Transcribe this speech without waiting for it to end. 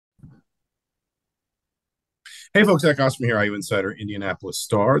Hey folks, Zach Osterman here, IU Insider Indianapolis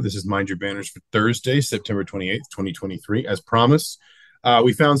Star. This is Mind Your Banners for Thursday, September 28th, 2023. As promised,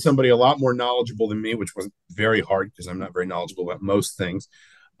 we found somebody a lot more knowledgeable than me, which wasn't very hard because I'm not very knowledgeable about most things,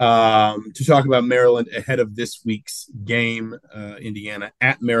 to talk about Maryland ahead of this week's game, Indiana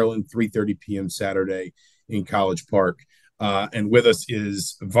at Maryland, 3:30 p.m. Saturday in College Park. And with us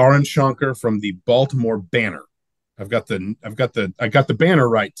is Varun Shankar from the Baltimore Banner. I got the banner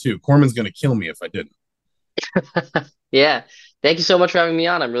right too. Corman's going to kill me if I didn't. Yeah. Thank you so much for having me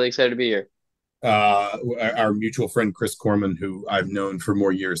on. I'm really excited to be here. Our mutual friend Chris Corman, who I've known for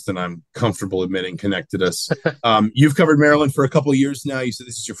more years than I'm comfortable admitting, connected us. You've covered Maryland for a couple of years now. You said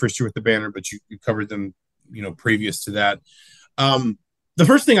this is your first year with the Banner, but you covered them, previous to that. The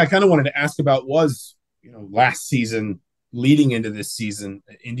first thing I kind of wanted to ask about was, last season, leading into this season,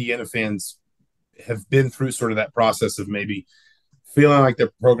 Indiana fans have been through sort of that process of maybe feeling like their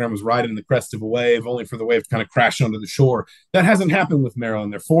program was riding the crest of a wave, only for the wave to kind of crash onto the shore. That hasn't happened with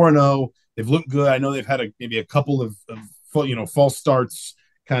Maryland. They're 4-0. They've looked good. I know they've had maybe a couple of false starts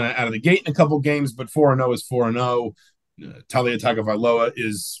kind of out of the gate in a couple of games, but 4-0 is 4-0. Talia Tagovailoa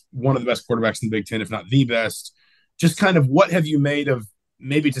is one of the best quarterbacks in the Big Ten, if not the best. Just kind of what have you made of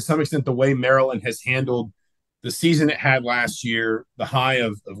maybe to some extent the way Maryland has handled the season it had last year, the high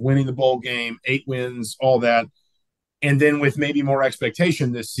of winning the bowl game, 8 wins, all that, and then with maybe more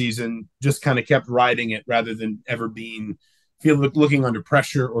expectation this season, just kind of kept riding it rather than ever looking under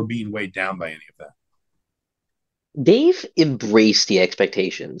pressure or being weighed down by any of that. They've embraced the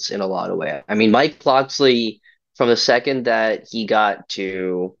expectations in a lot of ways. I mean, Mike Locksley, from the second that he got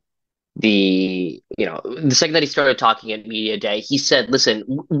to the second that he started talking at Media Day, he said, listen,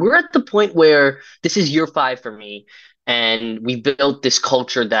 we're at the point where this is year five for me. And we've built this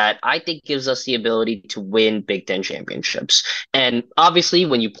culture that I think gives us the ability to win Big Ten championships. And obviously,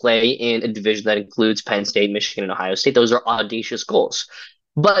 when you play in a division that includes Penn State, Michigan, and Ohio State, those are audacious goals.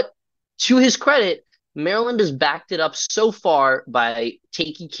 But to his credit, Maryland has backed it up so far by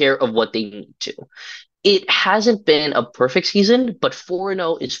taking care of what they need to. It hasn't been a perfect season, but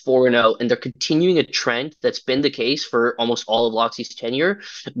 4-0 is 4-0, and they're continuing a trend that's been the case for almost all of Loxley's tenure,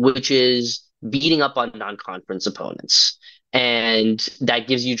 which is beating up on non-conference opponents. And that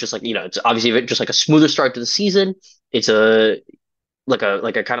gives you just it's obviously just like a smoother start to the season. It's a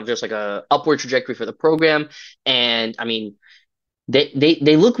kind of just like a upward trajectory for the program. And I mean,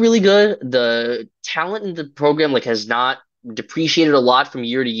 they look really good. The talent in the program has not depreciated a lot from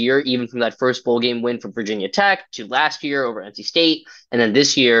year to year, even from that first bowl game win from Virginia Tech to last year over NC State, and then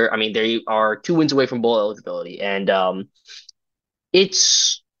this year. I mean, they are 2 wins away from bowl eligibility, and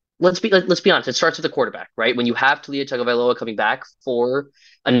it's let's be honest. It starts with the quarterback, right? When you have Talia Tagovailoa coming back for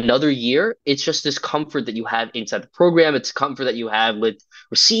another year, it's just this comfort that you have inside the program. It's comfort that you have with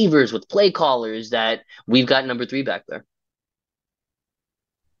receivers, with play callers, that we've got number three back there.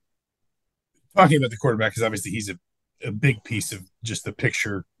 Talking about the quarterback, because obviously he's a big piece of just the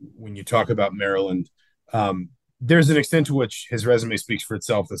picture when you talk about Maryland. There's an extent to which his resume speaks for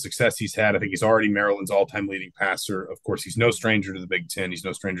itself, the success he's had. I think he's already Maryland's all-time leading passer. Of course, he's no stranger to the Big Ten. He's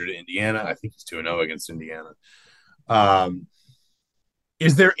no stranger to Indiana. I think he's 2-0 against Indiana. Um,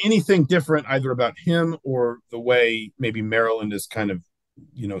 is there anything different either about him or the way maybe Maryland has kind of,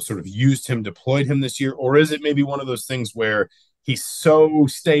 sort of used him, deployed him this year? Or is it maybe one of those things where he's so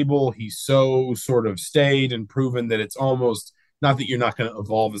stable, he's so sort of stayed and proven that it's almost not that you're not going to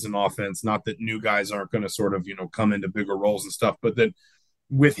evolve as an offense, not that new guys aren't going to sort of, come into bigger roles and stuff, but that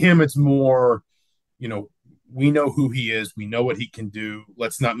with him, it's more, you know, we know who he is. We know what he can do.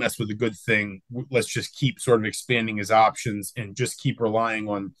 Let's not mess with a good thing. Let's just keep sort of expanding his options and just keep relying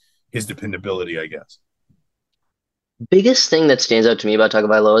on his dependability, I guess. Biggest thing that stands out to me about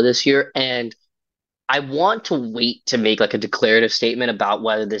Tagovailoa this year, and I want to wait to make a declarative statement about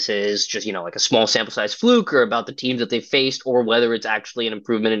whether this is just, a small sample size fluke or about the teams that they faced or whether it's actually an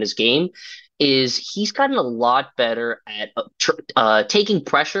improvement in his game, is he's gotten a lot better at taking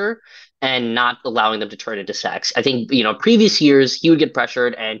pressure and not allowing them to turn into sacks. I think, previous years he would get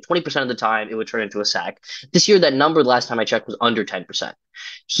pressured and 20% of the time it would turn into a sack. This year, that number last time I checked was under 10%.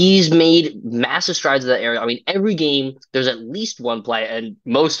 He's made massive strides in that area. I mean, every game there's at least one play, and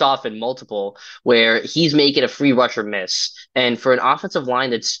most often multiple, where he's making a free rush or miss. And for an offensive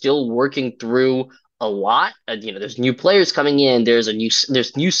line that's still working through a lot, there's new players coming in. There's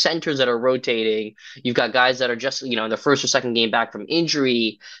new centers that are rotating. You've got guys that are just in their first or second game back from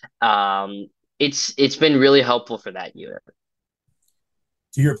injury. It's been really helpful for that unit.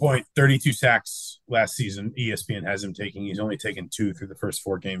 To your point, 32 sacks last season. ESPN has him taking. He's only taken two through the first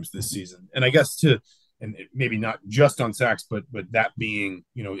 4 games this season. And I guess to and maybe not just on sacks, but that being,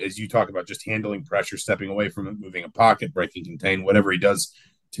 as you talk about, just handling pressure, stepping away from it, moving a pocket, breaking contain, whatever he does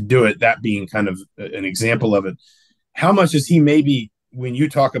to do it, that being kind of an example of it. How much is he maybe, when you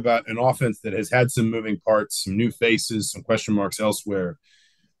talk about an offense that has had some moving parts, some new faces, some question marks elsewhere,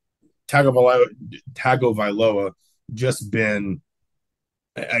 Tagovailoa just been,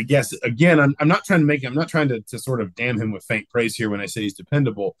 I guess, again, I'm not trying to I'm not trying to sort of damn him with faint praise here when I say he's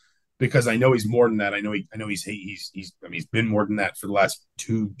dependable, because I know he's more than that. I know I mean, he's been more than that for the last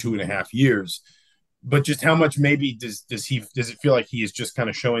two and a half years. But just how much maybe does it feel like he is just kind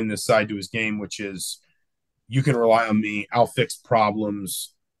of showing this side to his game, which is, you can rely on me. I'll fix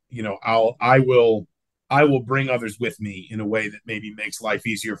problems. I will bring others with me in a way that maybe makes life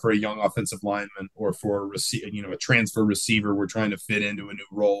easier for a young offensive lineman, or for a transfer receiver we're trying to fit into a new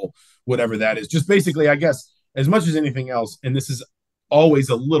role, whatever that is. Just basically, I guess, as much as anything else, and this is always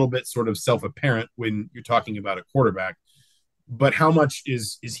a little bit sort of self-apparent when you're talking about a quarterback, but how much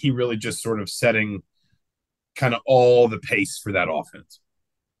is he really just sort of setting kind of all the pace for that offense?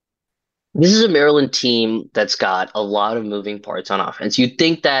 This is a Maryland team that's got a lot of moving parts on offense. You'd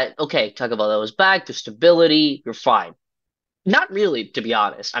think that, okay, Tagovailoa's back, there's stability, you're fine. Not really, to be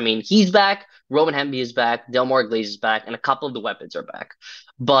honest. I mean, he's back, Roman Hemby is back, Delmar Glaze is back, and a couple of the weapons are back.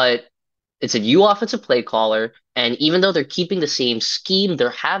 But it's a new offensive play caller, and even though they're keeping the same scheme,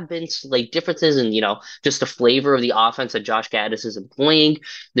 there have been slight differences in, just the flavor of the offense that Josh Gaddis is employing.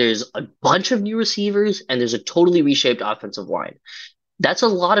 There's a bunch of new receivers, and there's a totally reshaped offensive line. That's a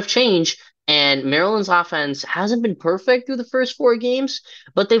lot of change. And Maryland's offense hasn't been perfect through the first four games,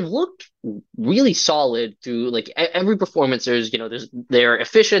 but they've looked really solid through like every performance. They're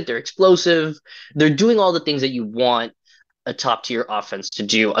efficient, they're explosive, they're doing all the things that you want a top tier offense to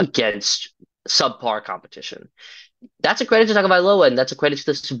do against subpar competition. That's a credit to Tagovailoa, and that's a credit to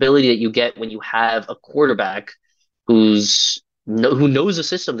the stability that you get when you have a quarterback who knows the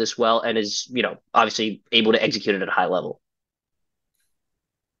system this well and is, obviously able to execute it at a high level.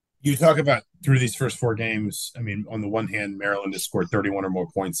 You talk about through these first four games. I mean, on the one hand, Maryland has scored 31 or more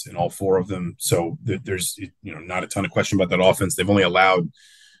points in all four of them. So there's, not a ton of question about that offense. They've only allowed,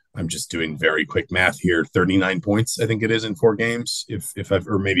 I'm just doing very quick math here, 39 points, I think it is, in four games. If I've,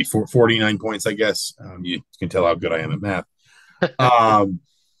 or maybe 49 points, I guess. You can tell how good I am at math. Um,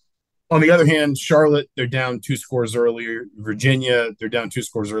 On the other hand, Charlotte, they're down two scores earlier. Virginia, they're down two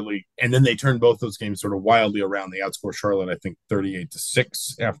scores early. And then they turn both those games sort of wildly around. They outscore Charlotte, I think,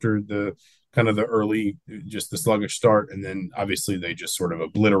 38-6 after the kind of the early, just the sluggish start. And then obviously they just sort of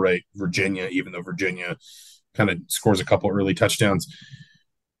obliterate Virginia, even though Virginia kind of scores a couple early touchdowns.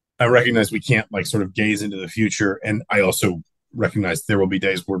 I recognize we can't like sort of gaze into the future. And I also recognize there will be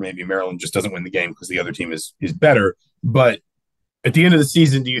days where maybe Maryland just doesn't win the game because the other team is better. But at the end of the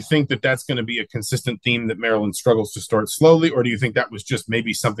season, do you think that that's going to be a consistent theme, that Maryland struggles to start slowly, or do you think that was just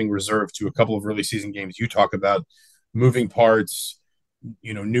maybe something reserved to a couple of early season games? You talk about moving parts,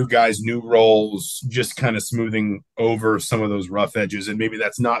 new guys, new roles, just kind of smoothing over some of those rough edges, and maybe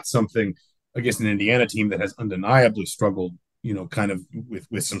that's not something, I guess, an Indiana team that has undeniably struggled, kind of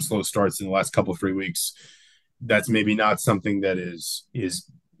with some slow starts in the last couple of 3 weeks. That's maybe not something that is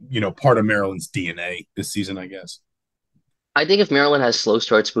part of Maryland's DNA this season, I guess. I think if Maryland has slow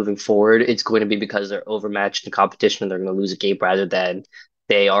starts moving forward, it's going to be because they're overmatched in competition and they're going to lose a game, rather than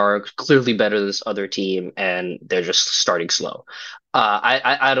they are clearly better than this other team and they're just starting slow.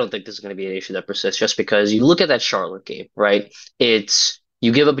 I don't think this is going to be an issue that persists, just because you look at that Charlotte game, right? It's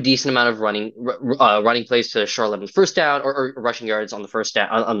you give up a decent amount of running plays to Charlotte on the first down, or rushing yards on the first down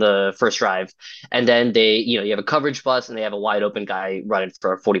on the first drive, and then you have a coverage bust and they have a wide open guy running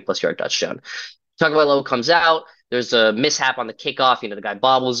for a 40+ yard touchdown. Tagovailoa comes out. There's a mishap on the kickoff. The guy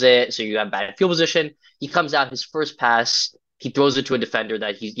bobbles it, so you have bad field position. He comes out, his first pass, he throws it to a defender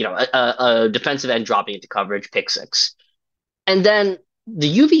that he's, a defensive end dropping into coverage, pick six. And then the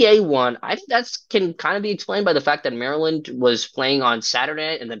UVA one, I think that's can kind of be explained by the fact that Maryland was playing on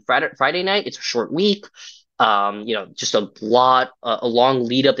Saturday and then Friday night. It's a short week. Just a long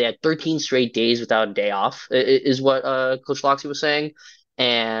lead up. They had 13 straight days without a day off, is what Coach Loxley was saying.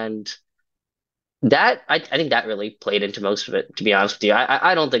 And that I think that really played into most of it, to be honest with you.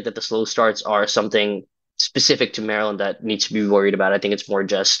 I don't think that the slow starts are something specific to Maryland that needs to be worried about. I think it's more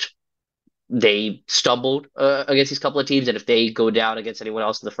just they stumbled against these couple of teams, and if they go down against anyone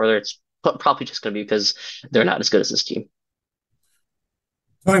else in the further, it's probably just going to be because they're not as good as this team.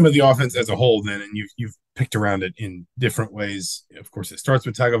 Talking about the offense as a whole, then, and you've picked around it in different ways. Of course, it starts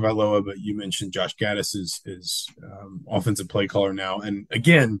with Tagovailoa, but you mentioned Josh Gaddis is offensive play caller now, and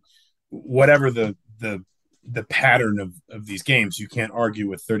again, whatever the the pattern of these games. You can't argue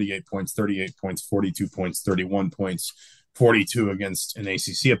with 38 points, 38 points, 42 points, 31 points, 42 against an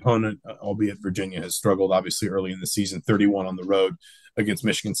ACC opponent, albeit Virginia has struggled obviously early in the season, 31 on the road against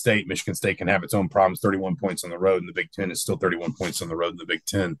Michigan State. Michigan State can have its own problems, 31 points on the road, and the Big Ten is still 31 points on the road in the Big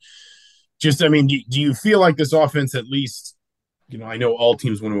Ten. Just, I mean, do you feel like this offense at least, I know all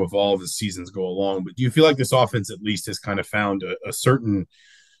teams want to evolve as seasons go along, but do you feel like this offense at least has kind of found a certain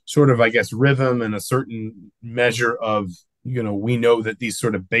sort of, I guess, rhythm and a certain measure of, we know that these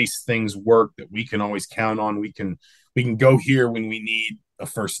sort of base things work that we can always count on. We can go here when we need a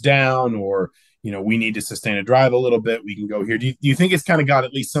first down or, we need to sustain a drive a little bit. We can go here. Do you think it's kind of got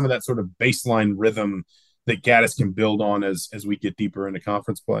at least some of that sort of baseline rhythm that Gaddis can build on as we get deeper into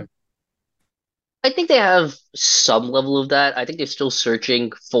conference play? I think they have some level of that. I think they're still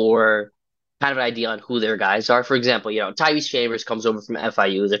searching for kind of an idea on who their guys are. For example, Tyrese Chambers comes over from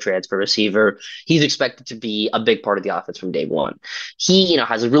FIU as a transfer receiver. He's expected to be a big part of the offense from day one. He,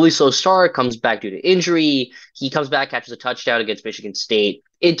 has a really slow start, comes back due to injury. He comes back, catches a touchdown against Michigan State.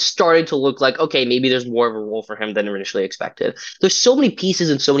 It's starting to look like, okay, maybe there's more of a role for him than initially expected. There's so many pieces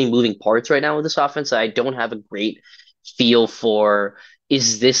and so many moving parts right now with this offense that I don't have a great feel for,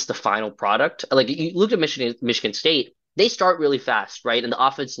 is this the final product? Like you look at Michigan State, they start really fast, right? And the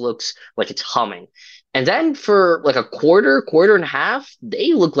offense looks like it's humming. And then for like a quarter and a half,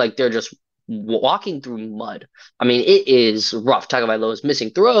 they look like they're just walking through mud. I mean, it is rough. Talk about Lowe's missing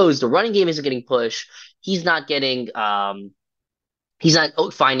throws. The running game isn't getting pushed. He's not getting he's not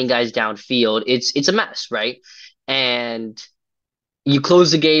finding guys downfield. It's a mess, right? And you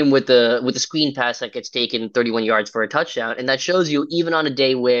close the game with the screen pass that gets taken 31 yards for a touchdown, and that shows you even on a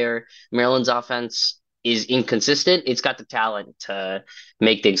day where Maryland's offense is inconsistent, it's got the talent to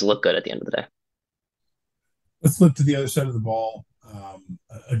make things look good at the end of the day. Let's flip to the other side of the ball.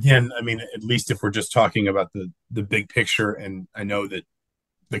 Again, I mean, at least if we're just talking about the big picture, and I know that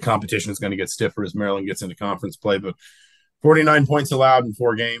the competition is going to get stiffer as Maryland gets into conference play, but 49 points allowed in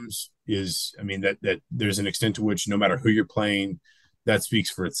 4 games is, I mean, that there's an extent to which no matter who you're playing, that speaks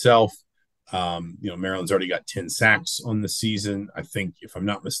for itself. Maryland's already got 10 sacks on the season. I think, if I'm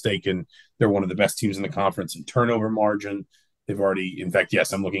not mistaken, they're one of the best teams in the conference in turnover margin. They've already, in fact,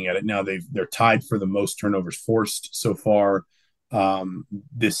 yes, I'm looking at it now. They're tied for the most turnovers forced so far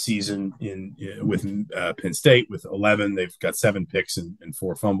this season with Penn State with 11. They've got 7 picks and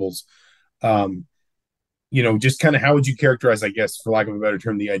 4 fumbles. Just kind of how would you characterize, I guess, for lack of a better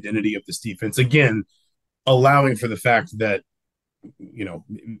term, the identity of this defense? Again, allowing for the fact that,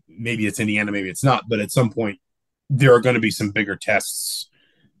 maybe it's Indiana, maybe it's not, but at some point there are going to be some bigger tests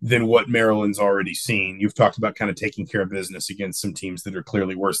than what Maryland's already seen. You've talked about kind of taking care of business against some teams that are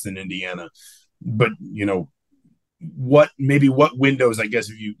clearly worse than Indiana, but what windows, I guess,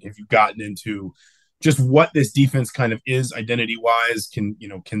 have you gotten into just what this defense kind of is identity wise? Can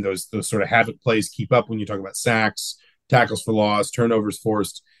those sort of havoc plays keep up when you talk about sacks, tackles for loss, turnovers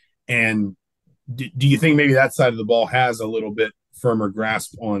forced, and do you think maybe that side of the ball has a little bit firmer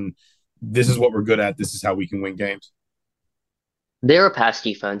grasp on, this is what we're good at, this is how we can win games? They're a pass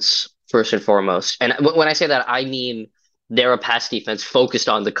defense first and foremost. And when I say that, I mean they're a pass defense focused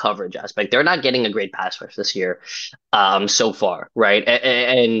on the coverage aspect. They're not getting a great pass rush this year, so far, right?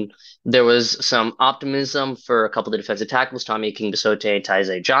 And there was some optimism for a couple of defensive tackles, Tommy King-Bisote and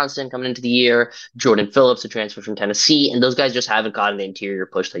Tyzay Johnson coming into the year, Jordan Phillips, a transfer from Tennessee, and those guys just haven't gotten the interior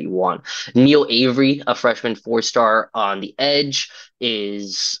push that you want. Neil Avery, a freshman 4-star on the edge,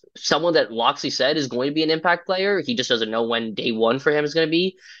 is someone that Loxley said is going to be an impact player. He just doesn't know when day one for him is going to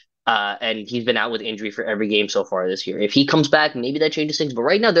be. And he's been out with injury for every game so far this year. If he comes back, maybe that changes things. But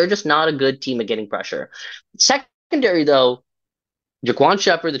right now, they're just not a good team at getting pressure. Secondary, though, Jaquan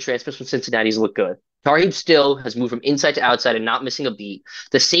Shepard, the transfer from Cincinnati's look good. Tarheeb Still has moved from inside to outside and not missing a beat.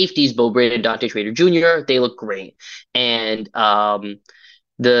 The safeties, Bo Braden and Dante Trader Jr., they look great. And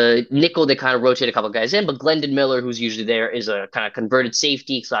the nickel, they kind of rotate a couple of guys in, but Glendon Miller, who's usually there, is a kind of converted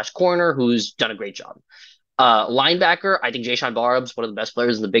safety / corner who's done a great job. Linebacker, I think Jayshon Barnes, one of the best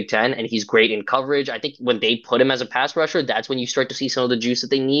players in the Big Ten, and he's great in coverage. I think when they put him as a pass rusher, that's when you start to see some of the juice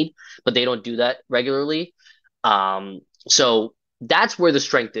that they need, but they don't do that regularly. So that's where the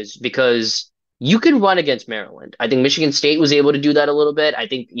strength is, because you can run against Maryland. I think Michigan State was able to do that a little bit. I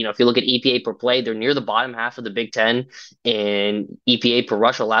think, if you look at EPA per play, they're near the bottom half of the Big Ten in EPA per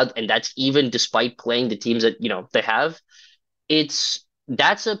rush allowed, and that's even despite playing the teams that, they have.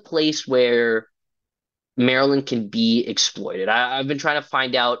 That's a place where Maryland can be exploited. I've been trying to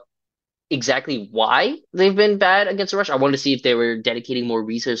find out exactly why they've been bad against the rush. I wanted to see if they were dedicating more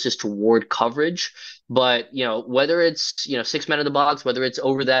resources toward coverage. But, whether it's, 6 men in the box, whether it's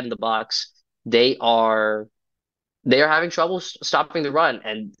over that in the box, they are they are having trouble stopping the run,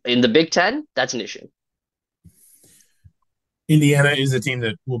 and in the Big Ten, that's an issue. Indiana is a team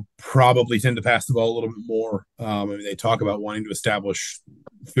that will probably tend to pass the ball a little bit more. I mean, they talk about wanting to establish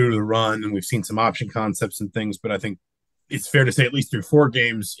through the run, and we've seen some option concepts and things, but I think it's fair to say, at least through 4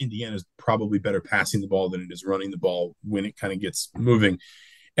 games, Indiana is probably better passing the ball than it is running the ball when it kind of gets moving.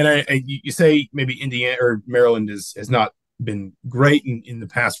 And you say maybe Indiana or Maryland has not been great in the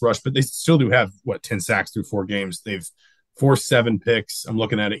pass rush, but they still do have 10 sacks through 4 games. They've forced 7 picks. I'm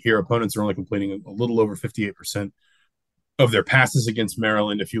looking at it here. Opponents are only completing a little over 58% of their passes against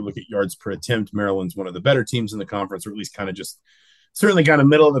Maryland. If you look at yards per attempt, Maryland's one of the better teams in the conference, or at least kind of just certainly kind of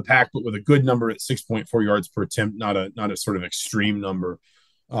middle of the pack, but with a good number at 6.4 yards per attempt, not a sort of extreme number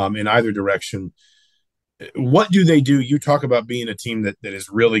in either direction. What do they do? You talk about being a team that is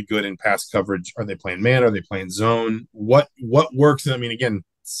really good in pass coverage. Are they playing man? Are they playing zone? What works? I mean, again,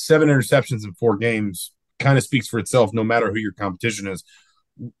 7 interceptions in 4 games kind of speaks for itself, no matter who your competition is.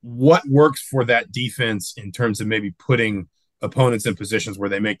 What works for that defense in terms of maybe putting opponents in positions where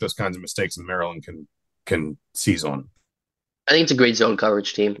they make those kinds of mistakes and Maryland can seize on? I think it's a great zone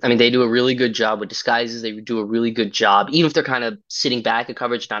coverage team. I mean, they do a really good job with disguises. They do a really good job, even if they're kind of sitting back at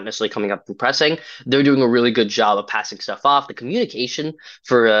coverage, not necessarily coming up and pressing. They're doing a really good job of passing stuff off. The communication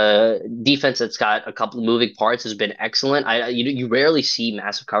for a defense that's got a couple of moving parts has been excellent. You rarely see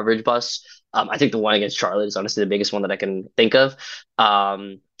massive coverage busts. I think the one against Charlotte is honestly the biggest one that I can think of.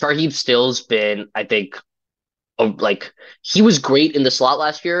 Tarheeb Still's been, I think, like he was great in the slot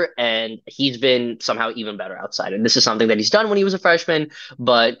last year, and he's been somehow even better outside. And this is something that he's done when he was a freshman,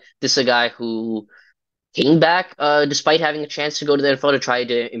 but this is a guy who came back despite having a chance to go to the NFL to try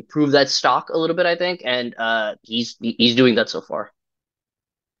to improve that stock a little bit, I think, and he's doing that so far.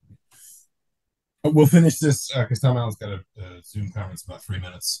 We'll finish this because Tom Allen's got a Zoom conference in about 3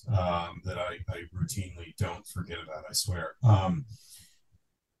 minutes that I routinely don't forget about, I swear.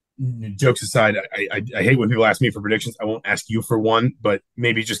 Jokes aside, I hate when people ask me for predictions. I won't ask you for one, but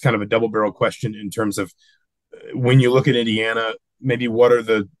maybe just kind of a double barrel question in terms of when you look at Indiana, maybe what are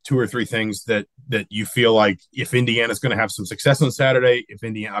the 2 or 3 things that you feel like if Indiana's going to have some success on Saturday, if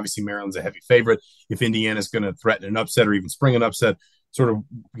Indiana, obviously Maryland's a heavy favorite, if Indiana's going to threaten an upset or even spring an upset, sort of,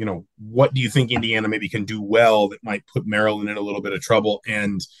 what do you think Indiana maybe can do well that might put Maryland in a little bit of trouble?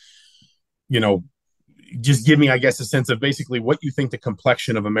 And, you know, just give me, I guess, a sense of basically what you think the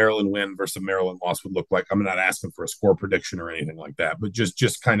complexion of a Maryland win versus a Maryland loss would look like. I'm not asking for a score prediction or anything like that, but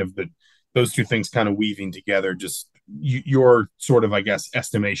just kind of those 2 things kind of weaving together. Just your sort of, I guess,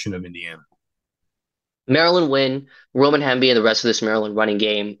 estimation of Indiana. Maryland win. Roman Hemby and the rest of this Maryland running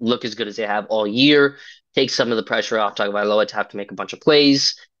game look as good as they have all year. Take some of the pressure off Tagovailoa to have to make a bunch of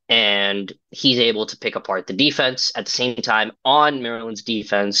plays, and he's able to pick apart the defense. At the same time, on Maryland's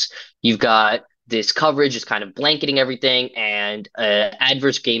defense, you've got this coverage is kind of blanketing everything, and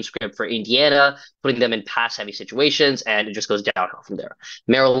adverse game script for Indiana, putting them in pass heavy situations, and it just goes downhill from there.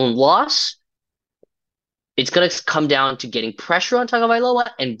 Maryland loss. It's going to come down to getting pressure on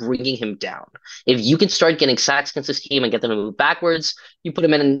Tagovailoa and bringing him down. If you can start getting sacks against this team and get them to move backwards, you put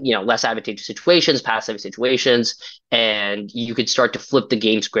them in, less advantageous situations, pass-heavy situations, and you could start to flip the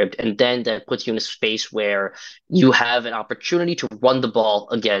game script. And then that puts you in a space where you have an opportunity to run the ball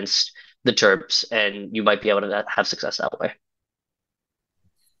against the Terps, and you might be able to have success that way.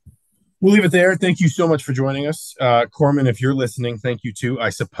 We'll leave it there. Thank you so much for joining us. Corman, if you're listening, thank you too. I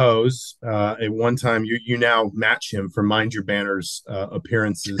suppose at one time you now match him for Mind Your Banners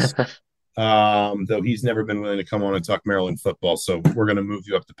appearances, though he's never been willing to come on and talk Maryland football. So we're going to move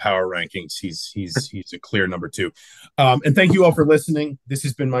you up the power rankings. He's a clear number 2. And thank you all for listening. This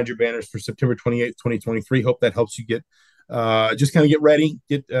has been Mind Your Banners for September 28th, 2023. Hope that helps you get just kind of get ready,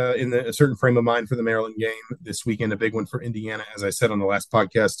 get in a certain frame of mind for the Maryland game this weekend. A big one for Indiana. As I said on the last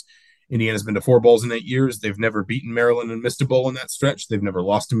podcast, Indiana's been to 4 bowls in 8 years. They've never beaten Maryland and missed a bowl in that stretch. They've never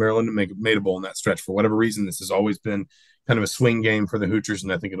lost to Maryland and made a bowl in that stretch. For whatever reason, this has always been kind of a swing game for the Hoosiers,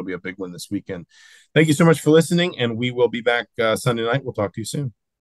 and I think it'll be a big one this weekend. Thank you so much for listening, and we will be back Sunday night. We'll talk to you soon.